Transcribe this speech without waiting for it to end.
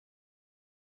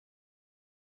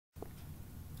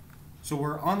So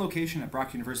we're on location at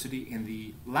Brock University in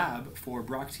the lab for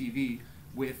BrockTV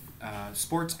with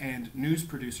sports and news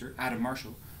producer Adam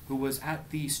Marshall, who was at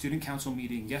the student council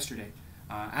meeting yesterday.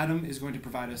 Adam is going to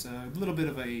provide us a little bit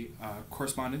of a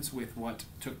correspondence with what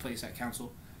took place at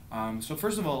council. So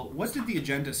first of all, what did the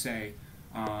agenda say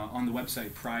on the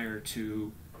website prior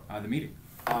to the meeting?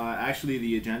 Actually,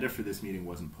 the agenda for this meeting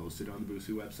wasn't posted on the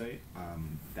BUSU website.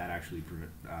 That actually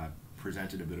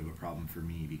presented a bit of a problem for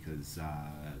me because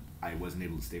I wasn't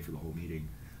able to stay for the whole meeting.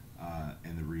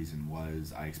 And the reason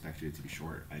was I expected it to be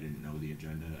short. I didn't know the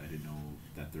agenda. I didn't know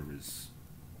that there was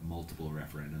multiple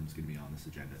referendums going to be on this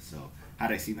agenda. So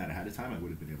had I seen that ahead of time, I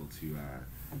would have been able to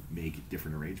make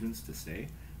different arrangements to stay.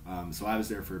 So I was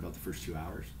there for about the first 2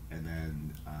 hours, and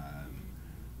then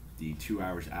the 2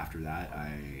 hours after that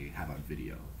I have on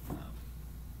video,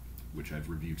 which I've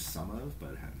reviewed some of,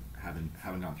 but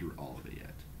haven't gone through all of it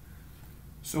yet.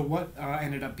 So what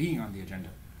ended up being on the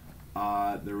agenda?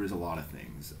 There was a lot of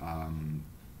things.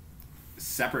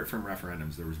 Separate from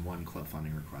referendums, there was one club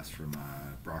funding request from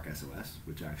Brock SOS,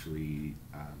 which actually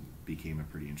became a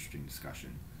pretty interesting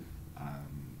discussion.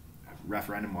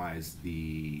 Referendum-wise,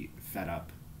 the Fed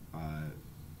Up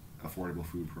affordable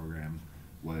food program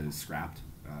was scrapped.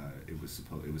 It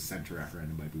was sent to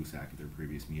referendum by BUSAC at their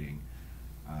previous meeting,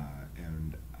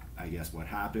 and I guess what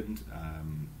happened,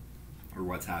 or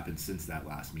what's happened since that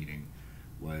last meeting,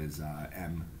 was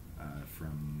M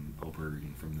from Oberg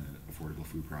from the Affordable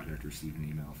Food Project received an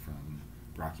email from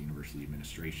Brock University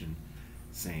administration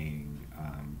saying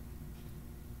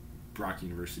Brock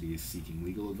University is seeking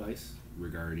legal advice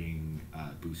regarding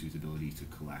BUSU's ability to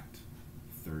collect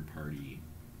third-party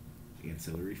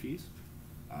ancillary fees,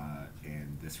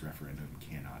 and this referendum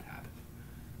cannot happen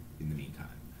in the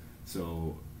meantime.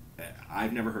 So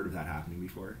I've never heard of that happening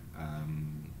before.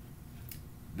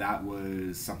 That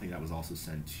was something that was also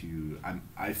sent to,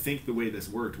 I think the way this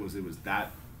worked was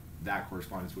that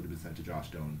correspondence would have been sent to Josh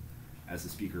Doan as the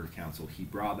Speaker of Council. He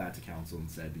brought that to Council and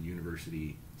said the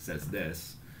university says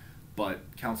this, but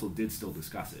Council did still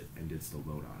discuss it and did still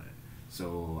vote on it.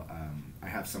 So I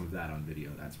have some of that on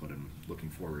video. That's what I'm looking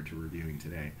forward to reviewing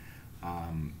today.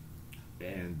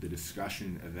 And the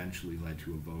discussion eventually led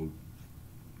to a vote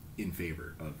in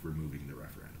favor of removing the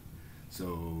referendum.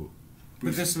 So,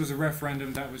 but this was a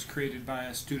referendum that was created by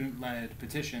a student-led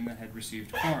petition that had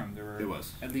received quorum. There were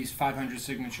at least 500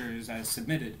 signatures as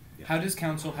submitted. Yeah. How does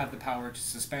council have the power to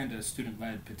suspend a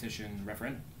student-led petition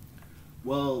referendum?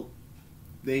 Well,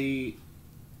 I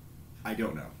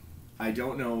don't know. I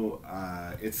don't know.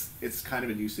 It's kind of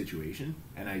a new situation,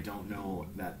 and I don't know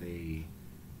that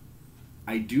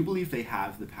I do believe they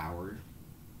have the power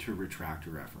to retract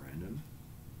a referendum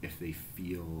if they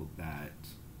feel that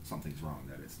something's wrong,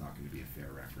 that it's not going to be a fair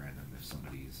referendum, if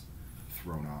somebody's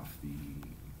thrown off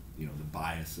the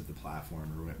bias of the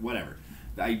platform or whatever.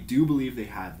 I do believe they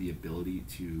have the ability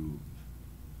to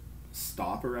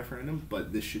stop a referendum,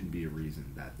 but this shouldn't be a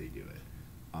reason that they do it.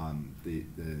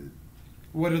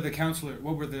 What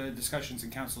were the discussions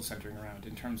in council centering around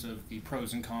in terms of the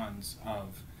pros and cons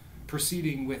of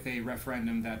proceeding with a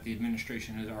referendum that the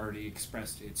administration has already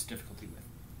expressed its difficulty with?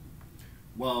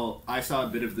 Well, I saw a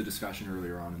bit of the discussion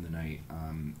earlier on in the night.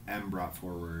 M brought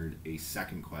forward a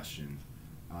second question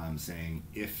saying,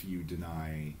 if you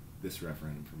deny this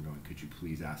referendum from going, could you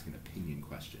please ask an opinion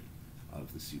question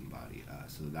of the student body?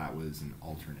 So that was an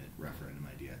alternate referendum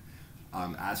idea.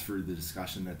 As for the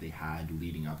discussion that they had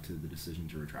leading up to the decision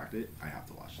to retract it, I have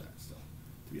to watch that still,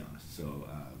 to be honest. So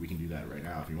we can do that right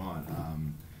now if you want.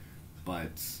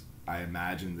 But I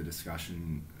imagine the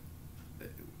discussion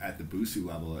at the BUSU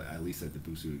level, at least at the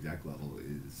BUSU exec level,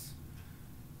 is,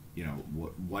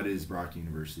 what is Brock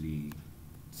University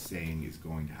saying is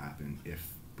going to happen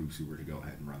if BUSU were to go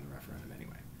ahead and run the referendum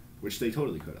anyway, which they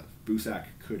totally could have. BUSAC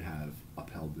could have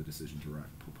upheld the decision to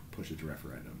push it to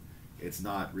referendum. It's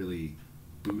not really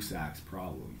BUSAC's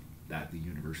problem that the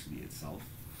university itself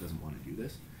doesn't want to do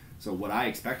this. So what I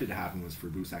expected to happen was for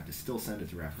BUSAC to still send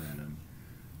it to referendum,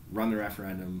 run the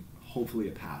referendum, hopefully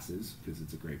it passes because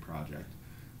it's a great project.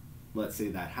 Let's say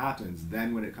that happens,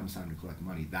 then when it comes time to collect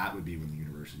money, that would be when the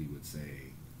university would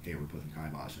say, hey, we're putting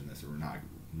kibosh in this, or we're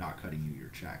not cutting you your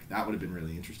check. That would have been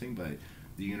really interesting, but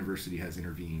the university has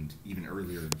intervened even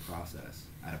earlier in the process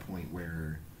at a point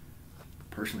where,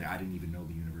 personally, I didn't even know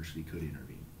the university could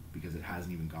intervene because it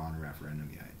hasn't even gone to referendum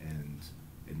yet, and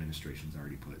administration's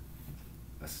already put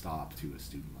a stop to a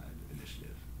student-led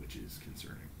initiative, which is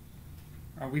concerning.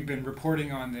 We've been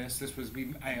reporting on this.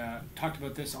 I talked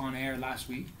about this on air last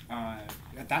week.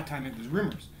 At that time, it was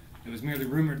rumors. It was merely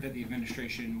rumored that the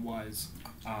administration was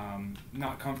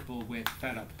not comfortable with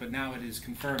Fed Up, but now it is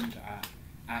confirmed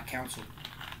at council.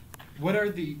 What are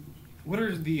the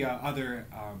other?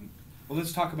 Well,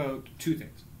 let's talk about two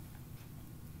things.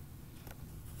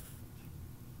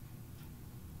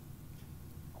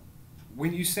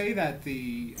 When you say that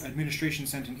the administration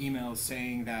sent an email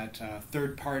saying that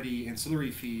third-party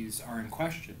ancillary fees are in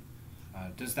question,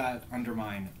 does that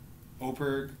undermine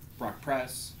OPERG, Brock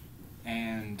Press,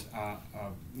 and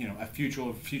a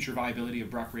future viability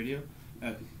of Brock Radio?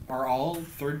 Are all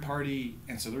third-party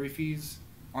ancillary fees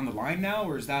on the line now,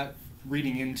 or is that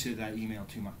reading into that email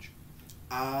too much?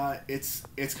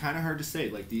 It's kind of hard to say.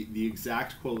 Like the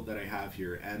exact quote that I have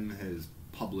here, M has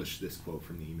published this quote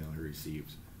from the email he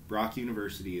received. Brock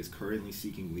University is currently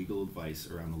seeking legal advice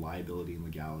around the liability and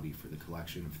legality for the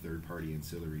collection of third-party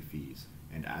ancillary fees,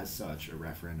 and as such, a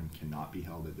referendum cannot be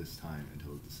held at this time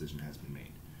until a decision has been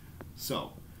made.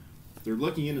 So, they're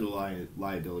looking into the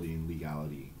liability and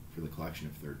legality for the collection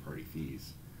of third-party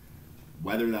fees.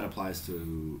 Whether that applies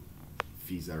to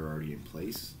fees that are already in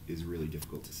place is really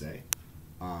difficult to say.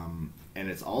 And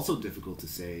it's also difficult to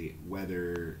say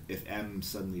whether, if M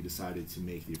suddenly decided to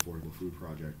make the Affordable Food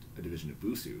Project a division of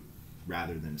BUSU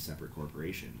rather than a separate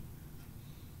corporation,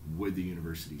 would the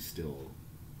university still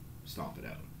stomp it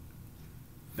out?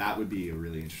 That would be a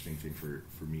really interesting thing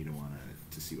for me to want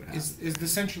to see what happens. Is the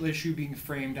central issue being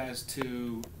framed as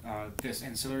to this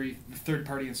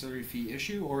third-party ancillary fee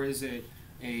issue, or is it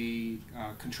a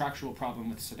contractual problem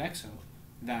with Sodexo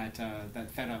that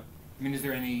fed up? I mean, is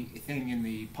there anything in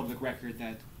the public record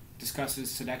that discusses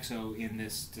Sodexo in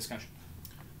this discussion?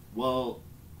 Well,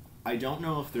 I don't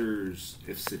know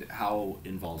how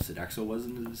involved Sodexo was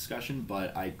in the discussion,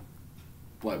 but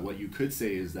what you could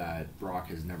say is that Brock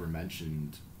has never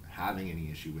mentioned having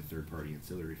any issue with third-party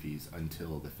ancillary fees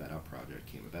until the Fed Up project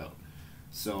came about.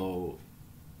 So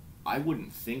I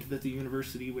wouldn't think that the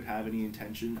university would have any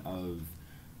intention of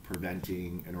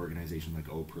preventing an organization like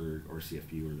OPERG or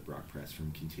CFBU or the Brock Press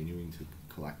from continuing to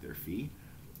collect their fee.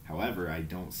 However, I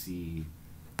don't see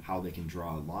how they can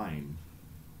draw a line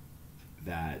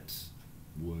that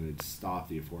would stop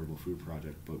the Affordable Food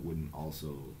Project but wouldn't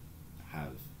also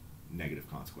have negative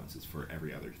consequences for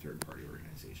every other third-party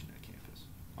organization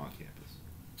on campus.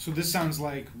 So this sounds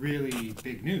like really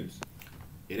big news.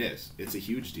 It is. It's a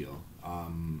huge deal.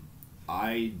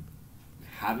 I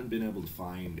haven't been able to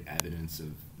find evidence of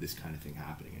this kind of thing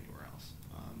happening anywhere else.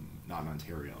 Not in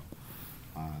Ontario,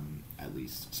 at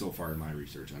least so far in my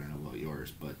research. I don't know about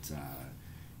yours, but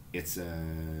it's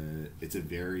a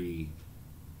very,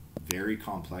 very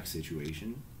complex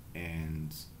situation,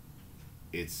 and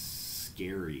it's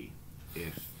scary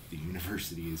if the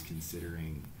university is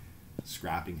considering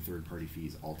scrapping third-party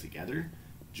fees altogether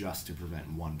just to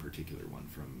prevent one particular one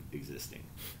from existing.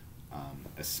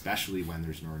 Especially when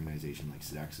there's an organization like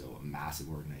Sodexo, a massive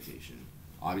organization,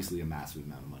 obviously a massive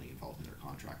amount of money involved in their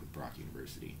contract with Brock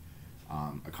University,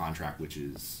 a contract which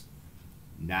is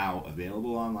now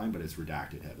available online, but it's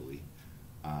redacted heavily.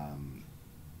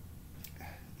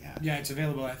 Yeah, it's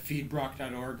available at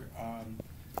feedbrock.org.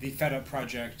 The Fed Up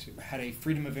project had a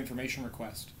Freedom of Information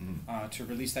request to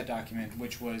release that document,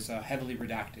 which was heavily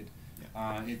redacted.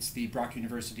 Yeah. It's the Brock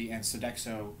University and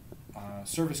Sodexo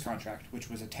service contract, which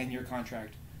was a 10-year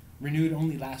contract, renewed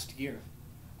only last year.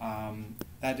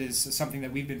 That is something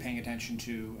that we've been paying attention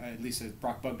to, at least as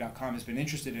BrockBug.com has been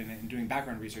interested in it and doing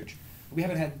background research. We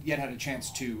haven't yet had a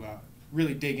chance to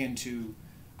really dig into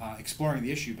exploring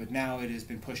the issue, but now it has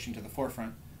been pushed into the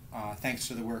forefront thanks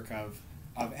to the work of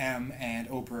M and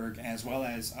OPERG, as well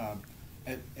as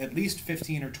at least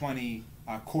 15 or 20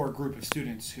 core group of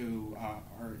students who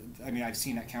I've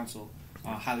seen at council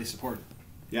highly supported.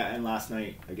 Yeah, and last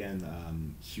night,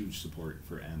 again, huge support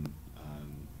for M.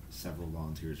 Several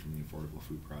volunteers from the Affordable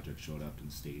Food Project showed up and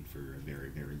stayed for a very,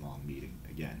 very long meeting,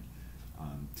 again,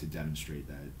 to demonstrate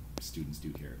that students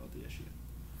do care about the issue.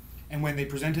 And when they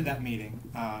presented that meeting,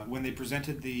 when they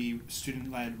presented the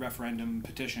student-led referendum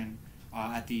petition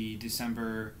at the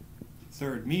December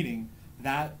 3rd meeting,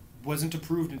 that wasn't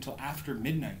approved until after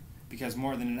midnight, because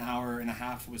more than an hour and a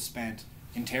half was spent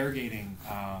interrogating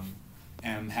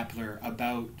M. Hepler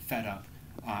about Fed Up.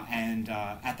 And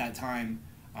at that time,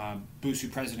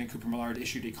 BUSU President Cooper Millard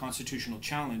issued a constitutional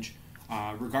challenge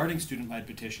regarding student-led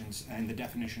petitions and the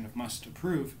definition of must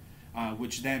approve,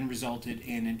 which then resulted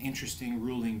in an interesting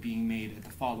ruling being made at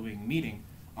the following meeting.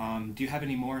 Do you have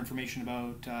any more information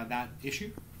about that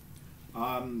issue?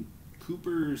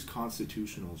 Cooper's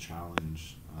constitutional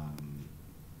challenge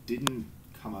didn't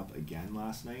come up again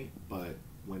last night, but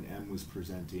when M was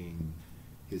presenting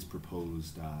his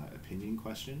proposed opinion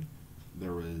question,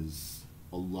 there was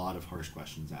a lot of harsh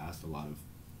questions asked, a lot of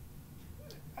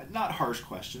not harsh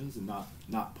questions and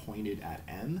not pointed at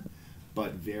M,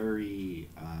 but very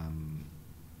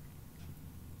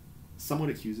somewhat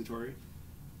accusatory.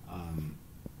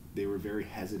 They were very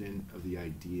hesitant of the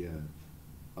idea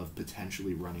of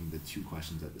potentially running the two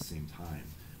questions at the same time,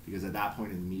 because at that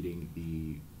point in the meeting,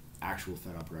 the actual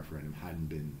fed-up referendum hadn't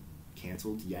been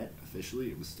canceled yet officially.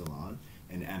 It was still on,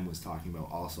 and M was talking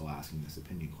about also asking this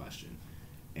opinion question,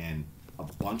 and a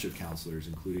bunch of councillors,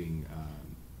 including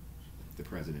the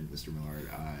president, Mr. Millard,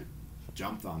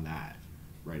 jumped on that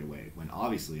right away, when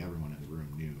obviously everyone in the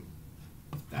room knew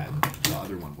that the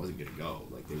other one wasn't going to go.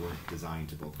 Like, they weren't designed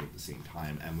to both go at the same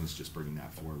time. M was just bringing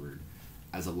that forward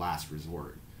as a last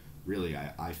resort. Really,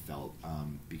 I felt,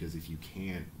 because if you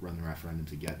can't run the referendum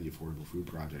to get the affordable food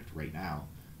project right now,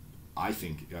 I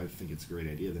think it's a great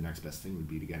idea. The next best thing would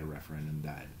be to get a referendum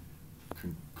that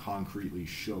concretely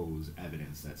shows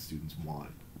evidence that students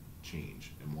want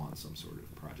change and want some sort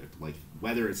of project, like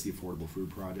whether it's the affordable food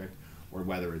project or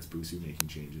whether it's BUSU making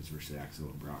changes versus EXO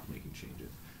and Brock making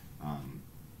changes.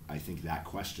 I think that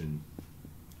question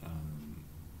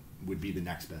would be the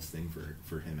next best thing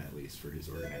for him, at least for his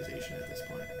organization at this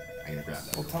point. I'm gonna grab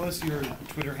that. Well, tell us your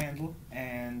Twitter handle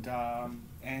and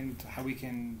how we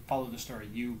can follow the story.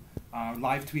 You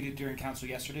live tweeted during council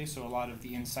yesterday, so a lot of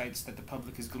the insights that the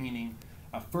public is gleaning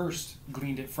first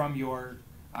gleaned it from your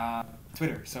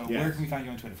Twitter. So yes. Where can we find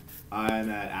you on Twitter? I'm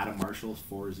at Adam Marshall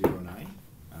 409.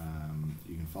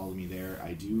 You can follow me there.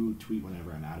 I do tweet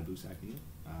whenever I'm at a BUSAC meeting,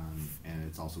 and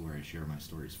it's also where I share my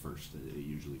stories first. It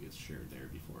usually gets shared there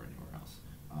before anywhere else.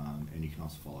 And you can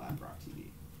also follow at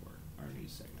BrockTV for our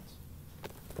news segments.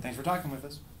 Thanks for talking with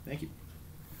us. Thank you.